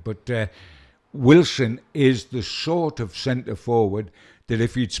side. But Wilson is the sort of centre forward that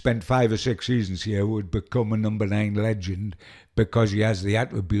if he'd spent 5 or 6 seasons here would become a number 9 legend, because he has the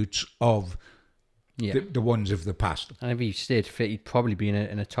attributes of the ones of the past. And if he stayed fit, he'd probably be in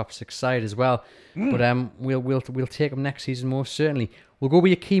a top 6 side as well. But we'll take him next season, most certainly. We'll go with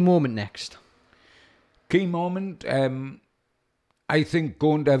your key moment next. Key moment, I think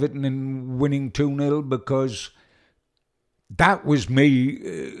going to Everton and winning 2-0, because that was me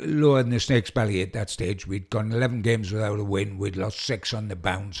lowering the snake's belly at that stage. We'd gone 11 games without a win. We'd lost 6 on the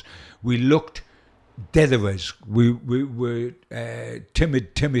bounce. We looked deatherers. We were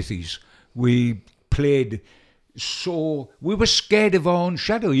timid Timothys. We played so... We were scared of our own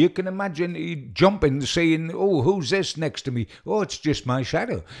shadow. You can imagine jumping, saying, oh, who's this next to me? Oh, it's just my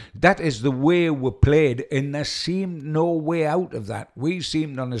shadow. That is the way we played, and there seemed no way out of that. We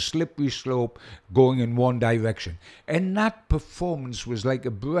seemed on a slippery slope going in one direction. And that performance was like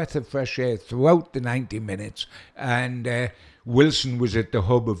a breath of fresh air throughout the 90 minutes. And Wilson was at the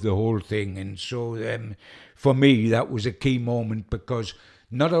hub of the whole thing. And so for me, that was a key moment, because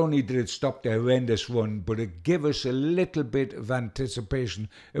not only did it stop the horrendous run, but it gave us a little bit of anticipation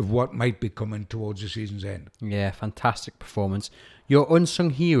of what might be coming towards the season's end. Yeah, fantastic performance. Your unsung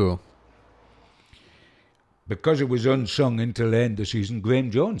hero? Because it was unsung until the end of the season,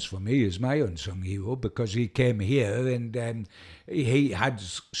 Graham Jones for me is my unsung hero, because he came here and he had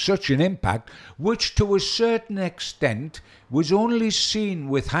such an impact, which to a certain extent was only seen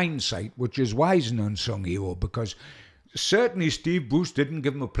with hindsight, which is why he's an unsung hero, because certainly Steve Bruce didn't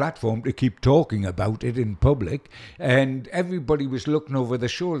give him a platform to keep talking about it in public, and everybody was looking over the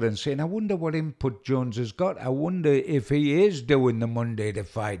shoulder and saying, I wonder what input Jones has got. I wonder if he is doing the Monday to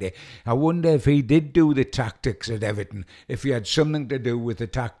Friday. I wonder if he did do the tactics at Everton, if he had something to do with the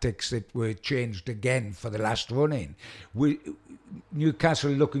tactics that were changed again for the last run-in.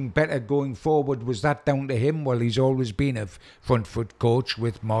 Newcastle looking better going forward, was that down to him? Well, he's always been a front foot coach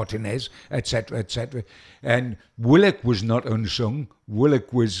with Martinez, etc., etc. And Willock was not unsung.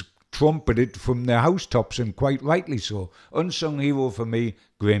 Willock was trumpeted from the housetops, and quite rightly so. Unsung hero for me,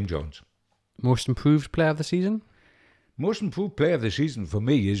 Graham Jones. Most improved player of the season? Most improved player of the season for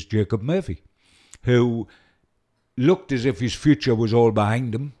me is Jacob Murphy, who looked as if his future was all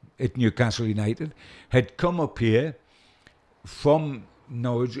behind him at Newcastle United, had come up here from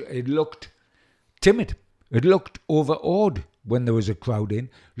Norwich. It looked timid. It looked overawed when there was a crowd in.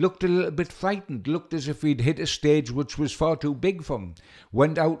 Looked a little bit frightened. Looked as if he'd hit a stage which was far too big for him.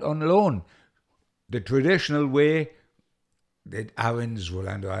 Went out on loan. The traditional way that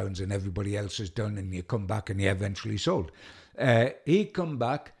Orlando Aarons and everybody else has done, and you come back and you eventually sold. He come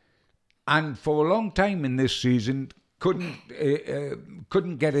back, and for a long time in this season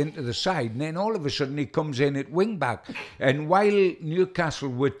couldn't get into the side, and then all of a sudden he comes in at wing back. And while Newcastle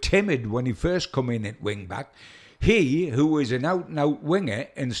were timid when he first come in at wing back, he, who was an out and out winger,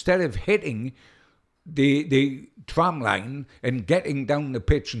 instead of hitting the tram line and getting down the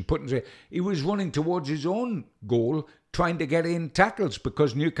pitch and he was running towards his own goal, trying to get in tackles,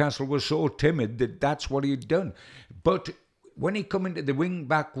 because Newcastle was so timid that's what he'd done. But when he come into the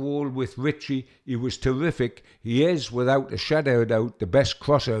wing-back role with Richie, he was terrific. He is, without a shadow of doubt, the best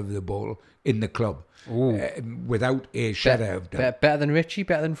crosser of the ball in the club. Without a shadow of doubt. Better than Richie?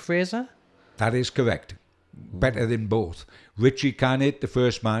 Better than Fraser? That is correct. Better than both. Richie can hit the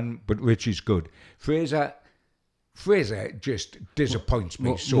first man, but Richie's good. Fraser just disappoints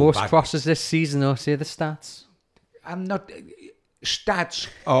me so Most badly. crosses this season, though, say the stats. I'm not... Stats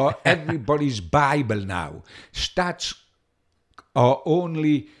are everybody's Bible now. Stats are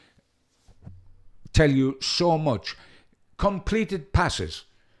only tell you so much. Completed passes.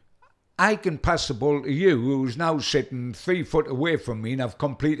 I can pass the ball to you, who's now sitting 3 foot away from me, and I've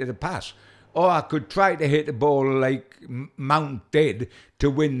completed a pass. Or I could try to hit a ball like Mount did to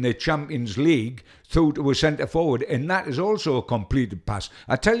win the Champions League through to a centre forward, and that is also a completed pass.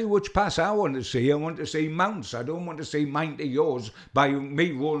 I tell you which pass I want to see. I want to see Mount's. I don't want to see mine to yours by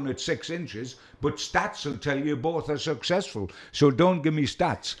me rolling at 6 inches. But stats will tell you both are successful. So don't give me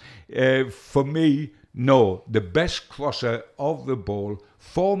stats. For me, no. The best crosser of the ball,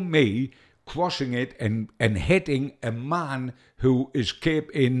 for me, crossing it and hitting a man who is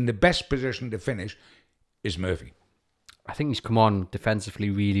in the best position to finish, is Murphy. I think he's come on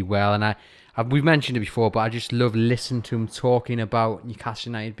defensively really well, and we've mentioned it before, but I just love listening to him talking about Newcastle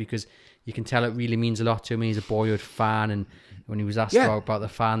United, because you can tell it really means a lot to him. He's a boyhood fan, and when he was asked about the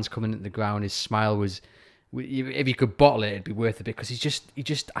fans coming into the ground, his smile was, if he could bottle it, it'd be worth it, because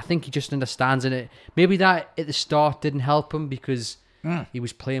I think he just understands it. Maybe that at the start didn't help him, because he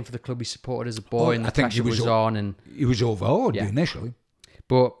was playing for the club he supported as a boy, and the pressure was on, and he was overawed initially.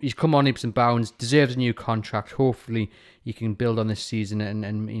 But he's come on leaps and bounds, deserves a new contract. Hopefully he can build on this season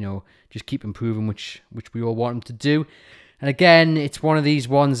and just keep improving, which we all want him to do. And again, it's one of these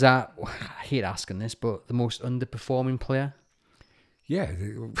ones that, I hate asking this, but the most underperforming player? Yeah,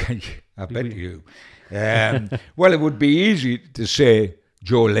 I bet you. Well, it would be easy to say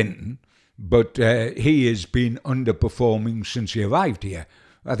Joe Linton, but he has been underperforming since he arrived here.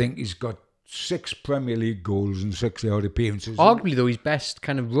 I think he's got 6 Premier League goals and 60 odd appearances. Arguably, though, his best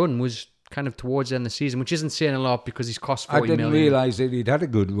kind of run was kind of towards the end of the season, which isn't saying a lot because he's cost 40 million. I didn't realise that he'd had a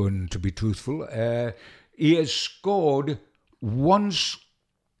good run, to be truthful. He has scored once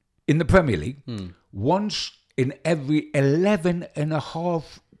in the Premier League, once in every 11 and a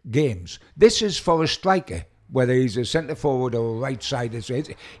half games. This is for a striker, whether he's a centre forward or a right side.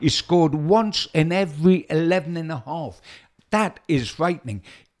 He scored once in every 11 and a half. That is frightening.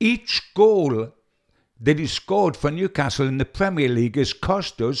 Each goal that he scored for Newcastle in the Premier League has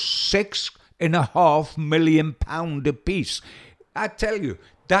cost us £6.5 million apiece. I tell you,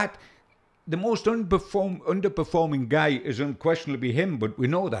 that the most underperforming guy is unquestionably him, but we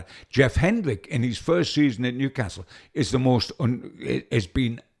know that. Jeff Hendrick, in his first season at Newcastle, is the most has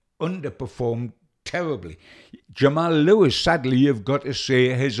been underperformed terribly. Jamal Lewis, sadly, you've got to say,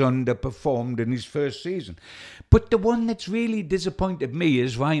 has underperformed in his first season. But the one that's really disappointed me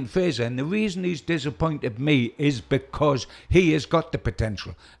is Ryan Fraser, and the reason he's disappointed me is because he has got the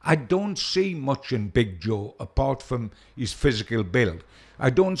potential. I don't see much in Big Joe apart from his physical build. I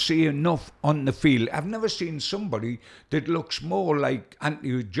don't see enough on the field. I've never seen somebody that looks more like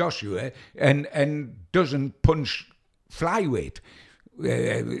Anthony Joshua and doesn't punch flyweight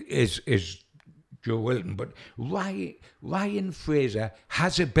is Joe Wilton. But Ryan Fraser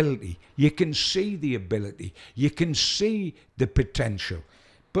has ability. You can see the ability. You can see the potential.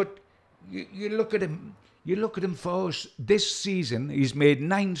 But you look at him. You look at him for us this season. He's made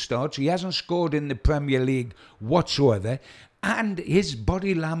 9 starts. He hasn't scored in the Premier League whatsoever. And his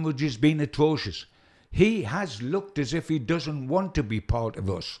body language has been atrocious. He has looked as if he doesn't want to be part of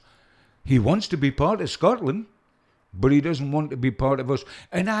us. He wants to be part of Scotland, but he doesn't want to be part of us.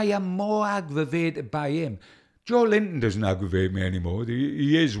 And I am more aggravated by him. Joe Linton doesn't aggravate me anymore.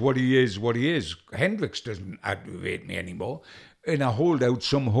 He is what he is. Hendricks doesn't aggravate me anymore. And I hold out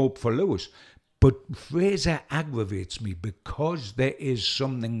some hope for Lewis. But Fraser aggravates me because there is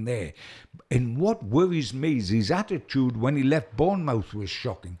something there. And what worries me is his attitude when he left Bournemouth was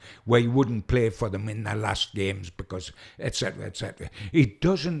shocking, where he wouldn't play for them in their last games because etc., etc. He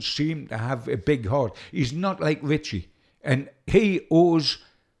doesn't seem to have a big heart. He's not like Richie. And he owes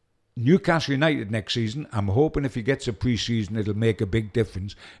Newcastle United next season. I'm hoping if he gets a pre-season, it'll make a big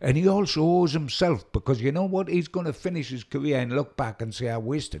difference. And he also owes himself, because you know what? He's going to finish his career and look back and say, I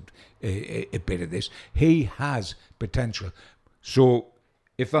wasted a bit of this. He has potential. So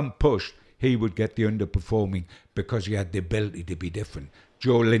if I'm pushed, he would get the underperforming because he had the ability to be different.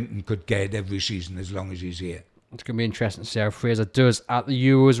 Joe Linton could get it every season as long as he's here. It's going to be interesting to see how Fraser does at the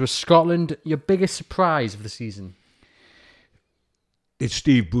Euros with Scotland. Your biggest surprise of the season? That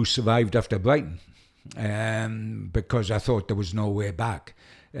Steve Bruce survived after Brighton. because I thought there was no way back.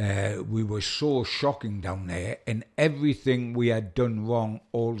 We were so shocking down there, and everything we had done wrong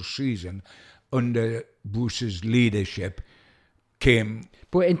all season under Bruce's leadership came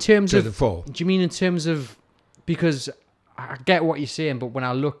But in terms to of the fore. do you mean in terms of, because I get what you're saying, but when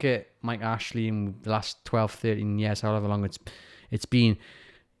I look at Mike Ashley in the last 12, 13 years, however long it's been,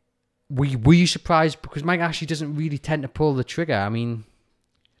 were you surprised? Because Mike Ashley doesn't really tend to pull the trigger. I mean...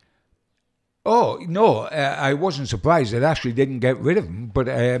 Oh, no, I wasn't surprised that Ashley didn't get rid of him, but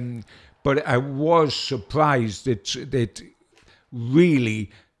I was surprised that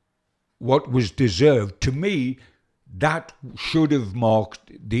really what was deserved, to me, that should have marked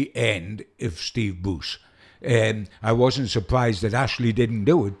the end of Steve Bruce. I wasn't surprised that Ashley didn't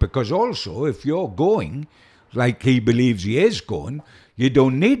do it, because also, if you're going like he believes he is going, you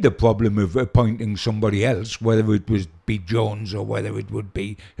don't need the problem of appointing somebody else, whether it would be Jones or whether it would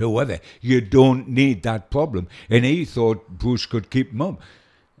be whoever. You don't need that problem. And he thought Bruce could keep him up.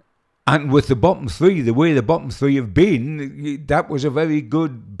 And with the bottom three, the way the bottom three have been, that was a very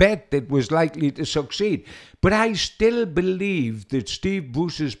good bet that was likely to succeed. But I still believe that Steve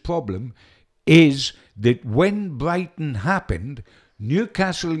Bruce's problem is that when Brighton happened,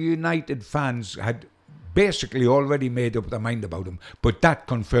 Newcastle United fans had basically already made up their mind about him, but that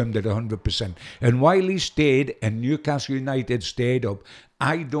confirmed it 100%. And while he stayed and Newcastle United stayed up,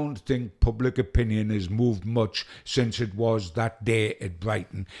 I don't think public opinion has moved much since it was that day at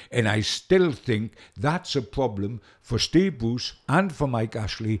Brighton. And I still think that's a problem for Steve Bruce and for Mike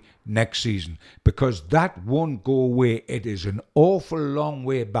Ashley next season, because that won't go away. It is an awful long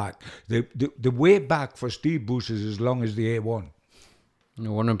way back. The way back for Steve Bruce is as long as the A1.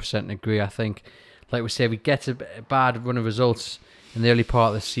 No, 100% agree. I think, like we say, we get a bad run of results in the early part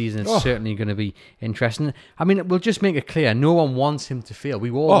of the season. It's certainly going to be interesting. I mean, we'll just make it clear: no one wants him to fail. We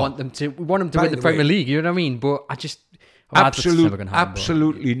all want them to. We want him to win the Premier League. You know what I mean? But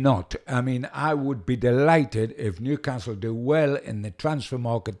absolutely not. I mean, I would be delighted if Newcastle do well in the transfer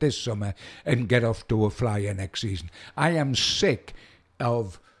market this summer and get off to a flyer next season. I am sick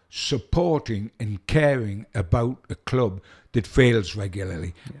of supporting and caring about a club that fails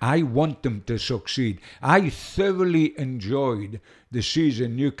regularly. Yeah. I want them to succeed. I thoroughly enjoyed the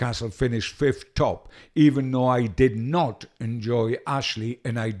season Newcastle finished 5th top, even though I did not enjoy Ashley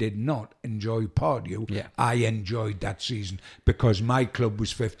and I did not enjoy Pardew. Yeah. I enjoyed that season because my club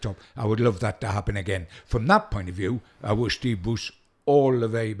was 5th top. I would love that to happen again. From that point of view, I wish Steve Bruce all the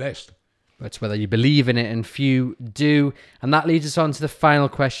very best. It's whether you believe in it, and few do. And that leads us on to the final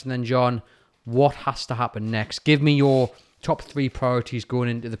question then, John. What has to happen next? Give me your top 3 priorities going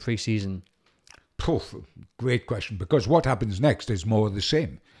into the pre-season. Great question, because what happens next is more of the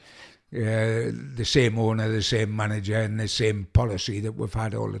same. The same owner, the same manager, and the same policy that we've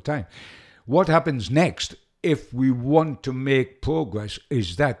had all the time. What happens next, if we want to make progress,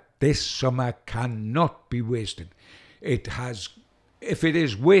 is that this summer cannot be wasted. If it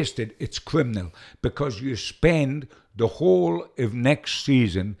is wasted, it's criminal, because you spend the whole of next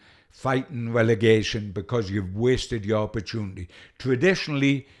season fighting relegation because you've wasted your opportunity.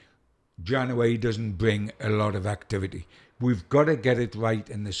 Traditionally, January doesn't bring a lot of activity. We've got to get it right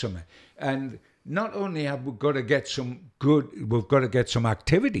in the summer. And not only have we got to get we've got to get some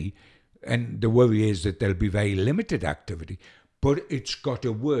activity, and the worry is that there'll be very limited activity, but it's got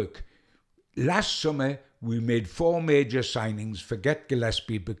to work. Last summer, we made 4 major signings. Forget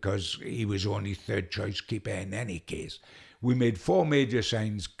Gillespie because he was only 3rd choice keeper in any case. We made 4 major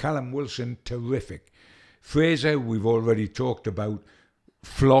signings. Callum Wilson, terrific. Fraser, we've already talked about,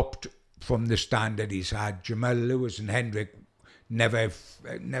 flopped from the standard he's had. Jamal Lewis and Hendrick never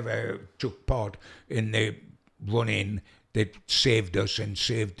took part in the run-in that saved us and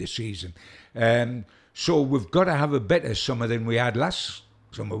saved the season. So we've got to have a better summer than we had last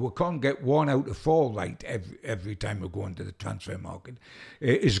summer. We can't get 1 out of 4 right every time we go into the transfer market,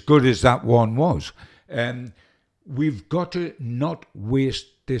 as good as that one was. We've got to not waste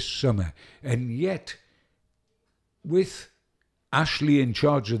this summer. And yet, with Ashley in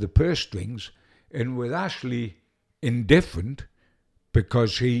charge of the purse strings, and with Ashley indifferent,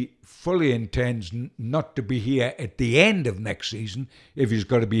 because he fully intends not to be here at the end of next season, if he's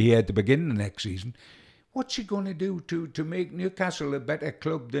got to be here at the beginning of next season, what's he going to do to make Newcastle a better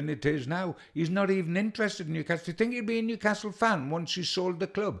club than it is now? He's not even interested in Newcastle. Do you think he'd be a Newcastle fan once he sold the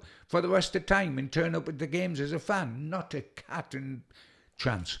club for the rest of the time and turn up at the games as a fan? Not a cat and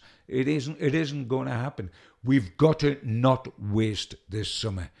chance. It isn't going to happen. We've got to not waste this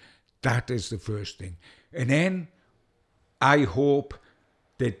summer. That is the first thing. And then I hope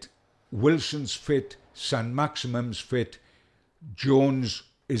that Wilson's fit, Saint-Maximin's fit, Jones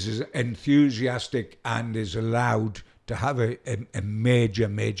is as enthusiastic and is allowed to have a major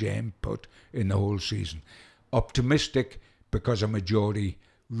input in the whole season. Optimistic because I'm a Geordie,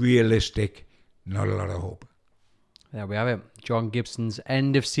 realistic, not a lot of hope. There we have it. John Gibson's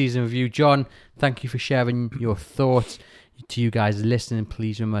end of season review. John, thank you for sharing your thoughts. To you guys listening,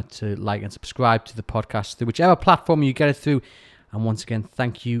 please remember to like and subscribe to the podcast through whichever platform you get it through. And once again,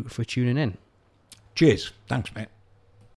 thank you for tuning in. Cheers. Thanks, mate.